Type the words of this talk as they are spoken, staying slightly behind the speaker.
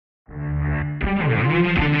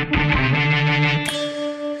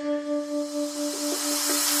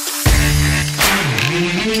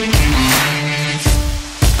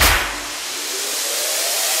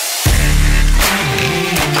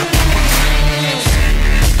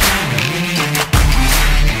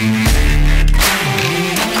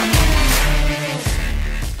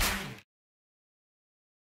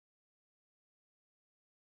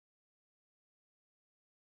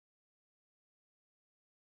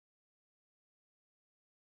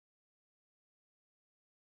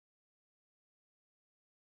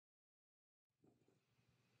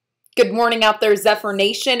Good morning out there, Zephyr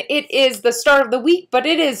Nation. It is the start of the week, but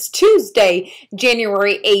it is Tuesday,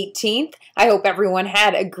 January 18th. I hope everyone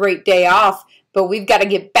had a great day off, but we've got to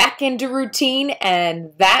get back into routine,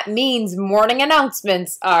 and that means morning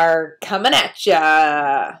announcements are coming at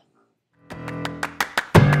ya.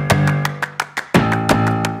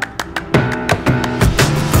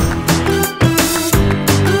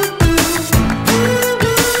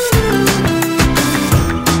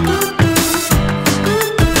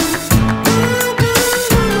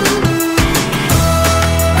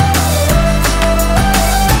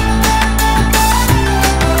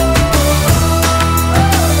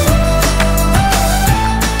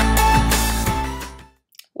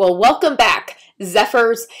 Well, welcome back,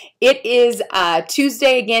 Zephyrs. It is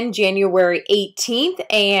Tuesday again, January 18th,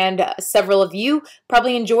 and several of you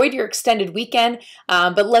probably enjoyed your extended weekend,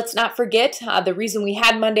 but let's not forget the reason we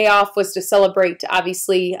had Monday off was to celebrate,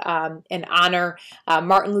 obviously, and honor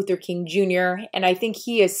Martin Luther King Jr., and I think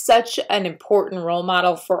he is such an important role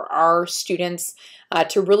model for our students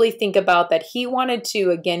to really think about that he wanted to,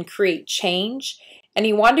 again, create change. And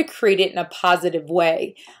he wanted to create it in a positive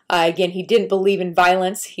way. Again, he didn't believe in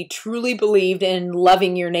violence. He truly believed in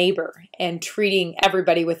loving your neighbor and treating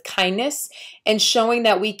everybody with kindness and showing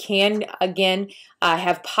that we can, again,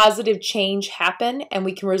 have positive change happen and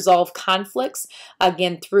we can resolve conflicts,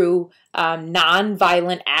 again, through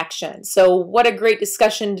non-violent action. So what a great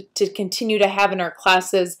discussion to continue to have in our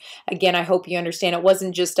classes. Again, I hope you understand it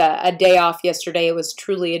wasn't just a day off yesterday. It was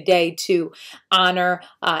truly a day to honor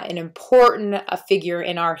an important figure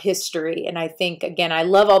in our history. And I think, again, I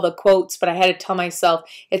love all the quotes, but I had to tell myself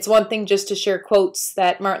it's one thing just to share quotes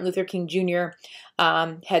that Martin Luther King Jr.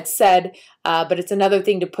 Had said, but it's another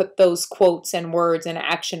thing to put those quotes and words in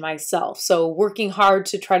action myself. So working hard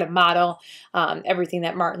to try to model everything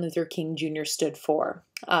that Martin Luther King Jr. stood for.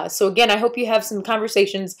 So again, I hope you have some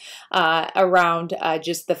conversations around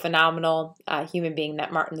just the phenomenal human being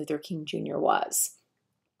that Martin Luther King Jr. was.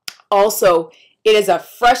 Also, it is a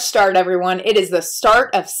fresh start, everyone. It is the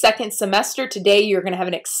start of second semester. Today, you're going to have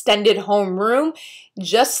an extended homeroom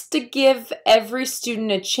just to give every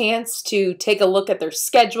student a chance to take a look at their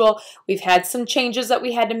schedule. We've had some changes that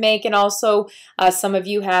we had to make, and also some of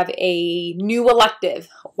you have a new elective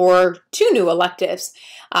or two new electives.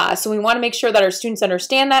 So we want to make sure that our students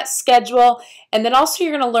understand that schedule. And then also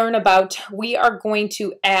you're going to learn about, we are going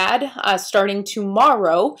to add, starting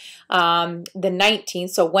tomorrow, the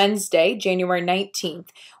 19th, so Wednesday, January 19th,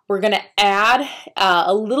 we're going to add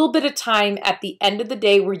a little bit of time at the end of the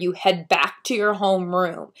day where you head back to your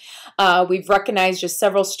homeroom. We've recognized just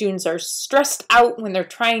several students are stressed out when they're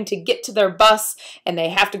trying to get to their bus and they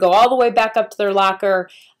have to go all the way back up to their locker.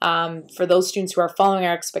 For those students who are following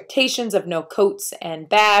our expectations of no coats and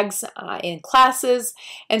bags in classes.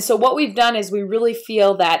 And so what we've done is we really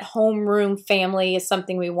feel that homeroom family is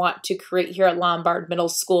something we want to create here at Lombard Middle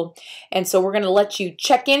School. And so we're going to let you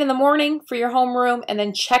check in the morning for your homeroom and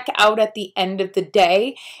then check out at the end of the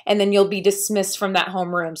day, and then you'll be dismissed from that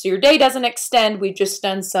homeroom. So your day doesn't extend. We've just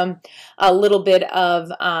done a little bit of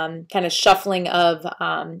kind of shuffling of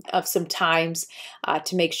some times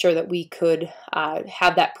to make sure that we could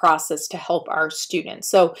have that process to help our students.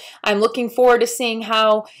 So I'm looking forward to seeing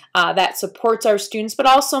how that supports our students, but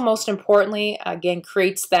also most importantly, again,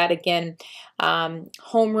 creates that, again,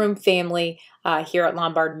 homeroom family here at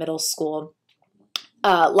Lombard Middle School.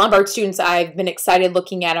 Lombard students, I've been excited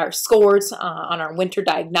looking at our scores on our winter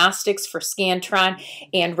diagnostics for Scantron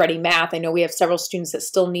and Ready Math. I know we have several students that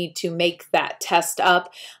still need to make that test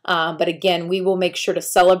up, but again, we will make sure to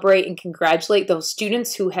celebrate and congratulate those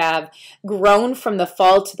students who have grown from the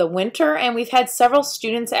fall to the winter, and we've had several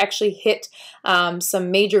students actually hit some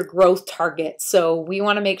major growth targets. So we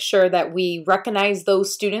want to make sure that we recognize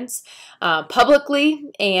those students publicly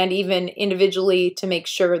and even individually to make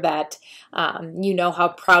sure that you know how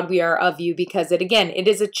proud we are of you, because it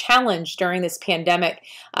is a challenge during this pandemic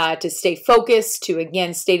to stay focused, to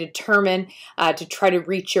again stay determined, to try to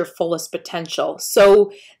reach your fullest potential.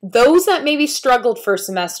 So those that maybe struggled for a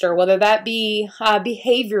semester, whether that be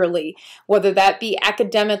behaviorally, whether that be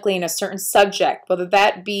academically in a certain subject, whether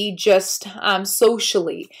that be just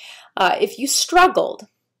socially, if you struggled,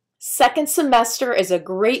 second semester is a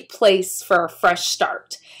great place for a fresh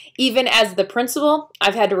start. Even as the principal,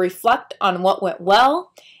 I've had to reflect on what went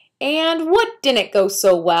well and what didn't go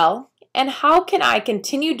so well, and how can I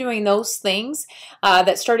continue doing those things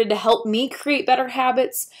that started to help me create better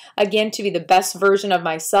habits, again, to be the best version of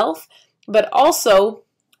myself, but also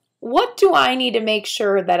what do I need to make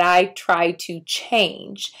sure that I try to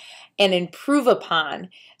change and improve upon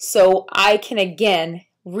so I can, again,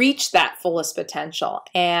 reach that fullest potential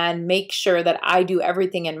and make sure that I do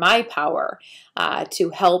everything in my power to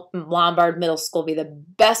help Lombard Middle School be the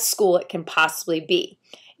best school it can possibly be.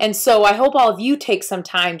 And so I hope all of you take some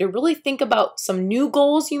time to really think about some new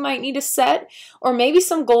goals you might need to set, or maybe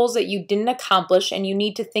some goals that you didn't accomplish and you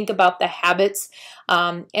need to think about the habits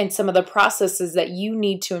and some of the processes that you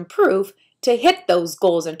need to improve to hit those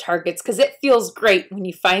goals and targets, because it feels great when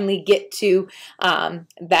you finally get to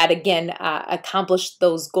accomplish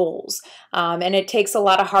those goals. And it takes a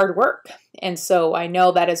lot of hard work. And so I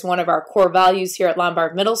know that is one of our core values here at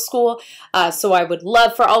Lombard Middle School. So I would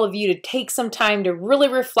love for all of you to take some time to really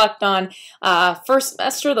reflect on first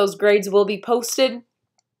semester. Those grades will be posted.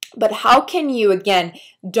 But how can you, again,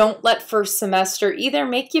 don't let first semester either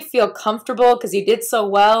make you feel comfortable because you did so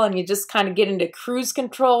well and you just kind of get into cruise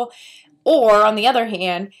control, or on the other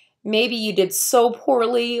hand, maybe you did so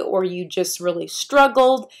poorly or you just really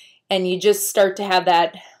struggled and you just start to have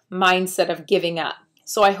that mindset of giving up.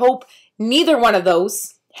 So I hope neither one of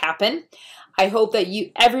those happen. I hope that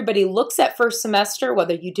everybody looks at first semester,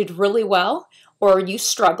 whether you did really well or you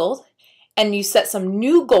struggled, and you set some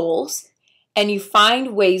new goals and you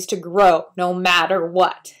find ways to grow no matter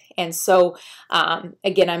what. And so,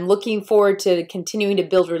 again, I'm looking forward to continuing to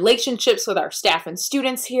build relationships with our staff and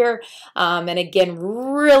students here. And again,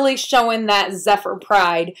 really showing that Zephyr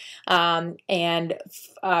pride and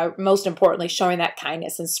most importantly, showing that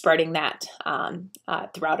kindness and spreading that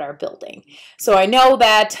throughout our building. So I know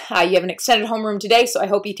that you have an extended homeroom today, so I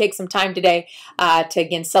hope you take some time today to,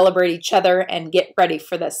 again, celebrate each other and get ready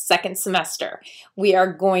for the second semester. We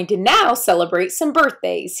are going to now celebrate some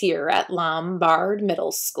birthdays here at Lombard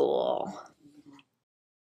Middle School.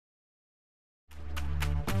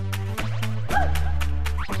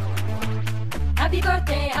 Happy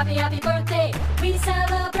birthday, happy birthday. We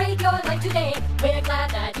celebrate your life today. We're glad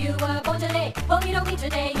that you were born today. What we don't need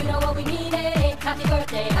today, you know what we needed. Happy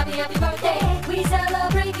birthday, happy birthday. We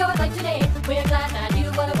celebrate your life today. We're glad that you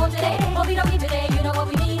were born today. What we don't need today, you know what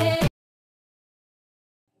we needed.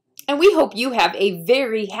 And we hope you have a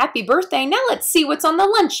very happy birthday. Now let's see what's on the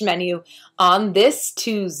lunch menu on this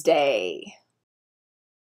Tuesday.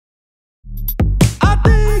 I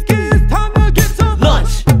think it's time to get some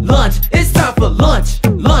lunch. Lunch, it's time for lunch.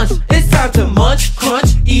 Lunch, it's time to munch,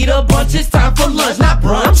 crunch, eat a bunch. It's time for lunch, not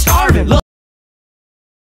brunch. I'm starving.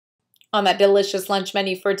 On that delicious lunch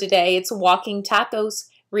menu for today, it's walking tacos,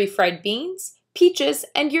 refried beans, peaches,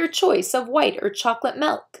 and your choice of white or chocolate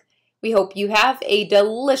milk. We hope you have a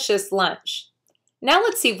delicious lunch. Now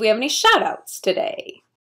let's see if we have any shout-outs today.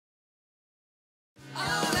 All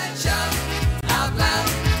that shout out loud,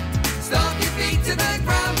 stomp your feet to the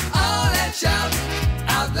ground. All that shout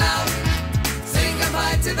out loud, sing them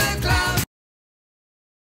high to the clouds.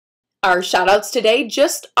 Our shout-outs today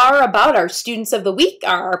just are about our Students of the Week.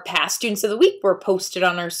 Our past Students of the Week were posted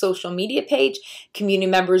on our social media page. Community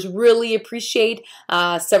members really appreciate.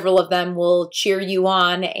 Several of them will cheer you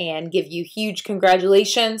on and give you huge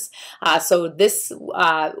congratulations. So this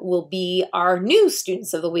will be our new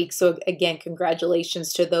Students of the Week. So again,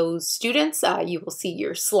 congratulations to those students. You will see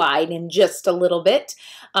your slide in just a little bit.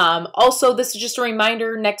 Also, this is just a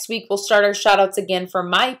reminder, next week we'll start our shout-outs again for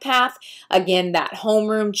My Path. Again, that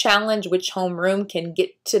homeroom challenge, which homeroom can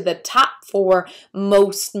get to the top for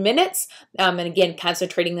most minutes. And again,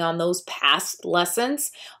 concentrating on those past lessons.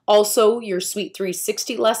 Also, your Sweet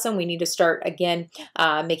 360 lesson, we need to start again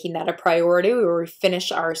making that a priority where we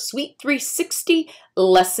finish our Sweet 360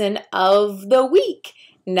 lesson of the week.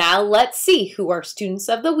 Now let's see who our Students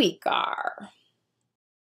of the Week are.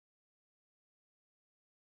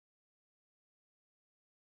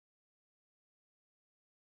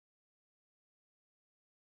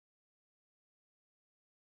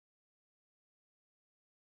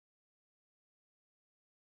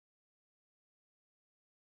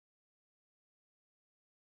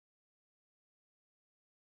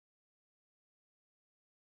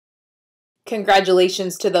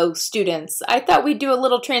 Congratulations to those students. I thought we'd do a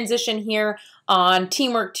little transition here on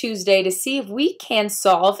Teamwork Tuesday to see if we can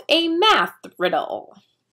solve a math riddle.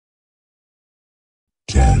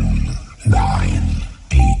 10, 9,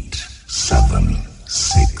 8, 7,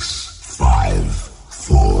 6, 5,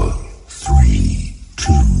 4, 3,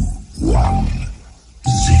 2, 1,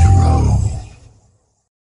 0.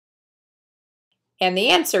 And the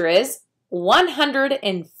answer is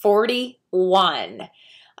 141.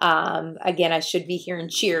 Again, I should be hearing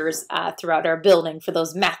cheers throughout our building for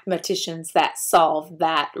those mathematicians that solve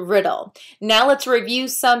that riddle. Now let's review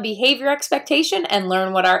some behavior expectation and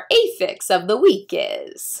learn what our affix of the week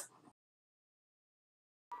is.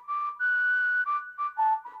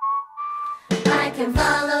 I can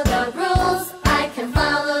follow the rules. I can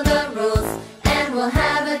follow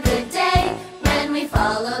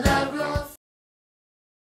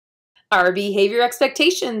Our behavior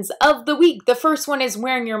expectations of the week. The first one is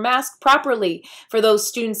wearing your mask properly. For those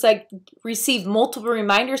students that receive multiple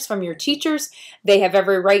reminders from your teachers, they have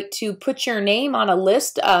every right to put your name on a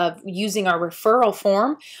list of using our referral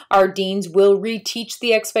form. Our deans will reteach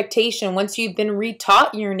the expectation. Once you've been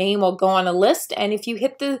retaught, your name will go on a list, and if you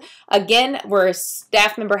hit the again where a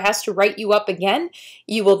staff member has to write you up again,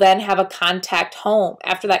 you will then have a contact home.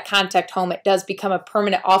 After that contact home, it does become a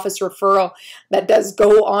permanent office referral that does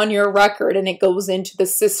go on your record and it goes into the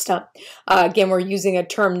system. Again, we're using a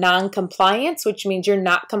term non-compliance, which means you're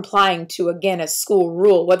not complying to, again, a school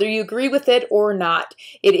rule. Whether you agree with it or not,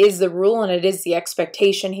 it is the rule and it is the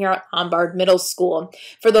expectation here at Lombard Middle School.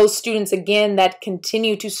 For those students, again, that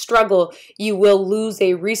continue to struggle, you will lose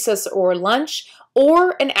a recess or lunch,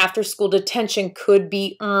 or an after-school detention could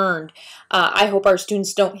be earned. I hope our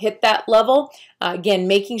students don't hit that level. Again,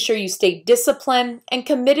 making sure you stay disciplined and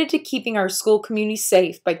committed to keeping our school community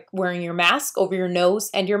safe by wearing your mask over your nose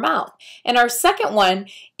and your mouth. And our second one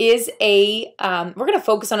is we're going to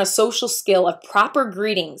focus on a social skill of proper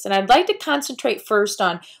greetings. And I'd like to concentrate first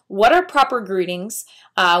on what are proper greetings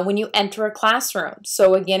when you enter a classroom.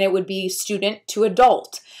 So again, it would be student to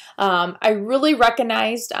adult. I really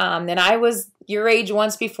recognized that I was your age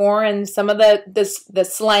once before, and some of the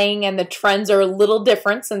slang and the trends are a little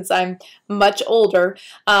different since I'm much older.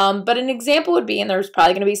 But an example would be, and there's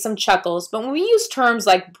probably going to be some chuckles, but when we use terms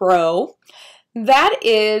like bro, that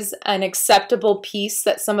is an acceptable piece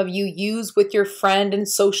that some of you use with your friend and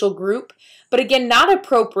social group, but again, not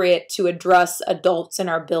appropriate to address adults in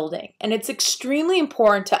our building. And it's extremely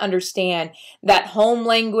important to understand that home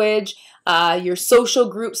language, your social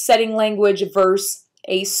group setting language versus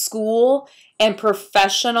a school and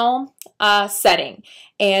professional setting.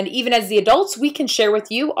 And even as the adults, we can share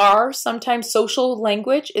with you our sometimes social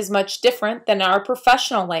language is much different than our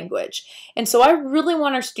professional language. And so I really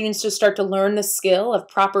want our students to start to learn the skill of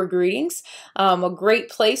proper greetings. A great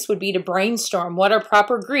place would be to brainstorm what are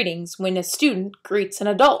proper greetings when a student greets an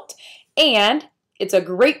adult. And it's a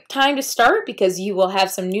great time to start because you will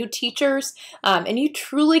have some new teachers and you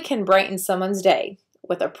truly can brighten someone's day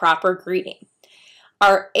with a proper greeting.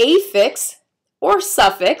 Our affix or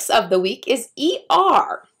suffix of the week is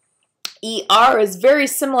ER. ER is very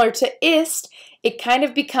similar to ist. It kind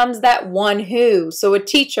of becomes that one who. So a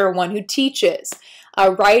teacher, one who teaches.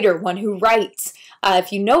 A writer, one who writes.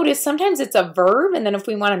 If you notice, sometimes it's a verb, and then if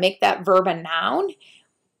we want to make that verb a noun,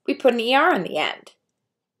 we put an ER on the end.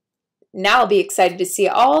 Now I'll be excited to see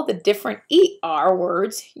all the different ER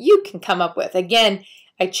words you can come up with. Again,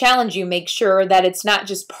 I challenge you, make sure that it's not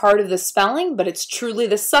just part of the spelling, but it's truly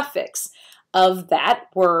the suffix of that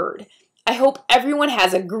word. I hope everyone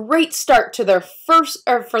has a great start to their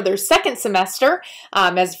second semester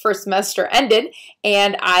as the first semester ended,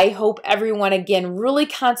 and I hope everyone again really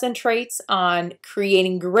concentrates on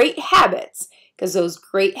creating great habits because those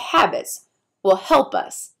great habits will help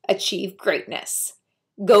us achieve greatness.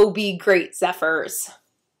 Go be great, Zephyrs.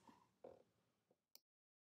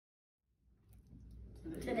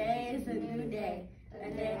 Today is a new day,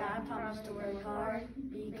 a day I promise to work hard,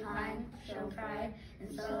 be kind, show pride,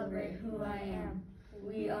 and celebrate who I am.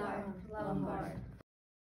 We are Lombard.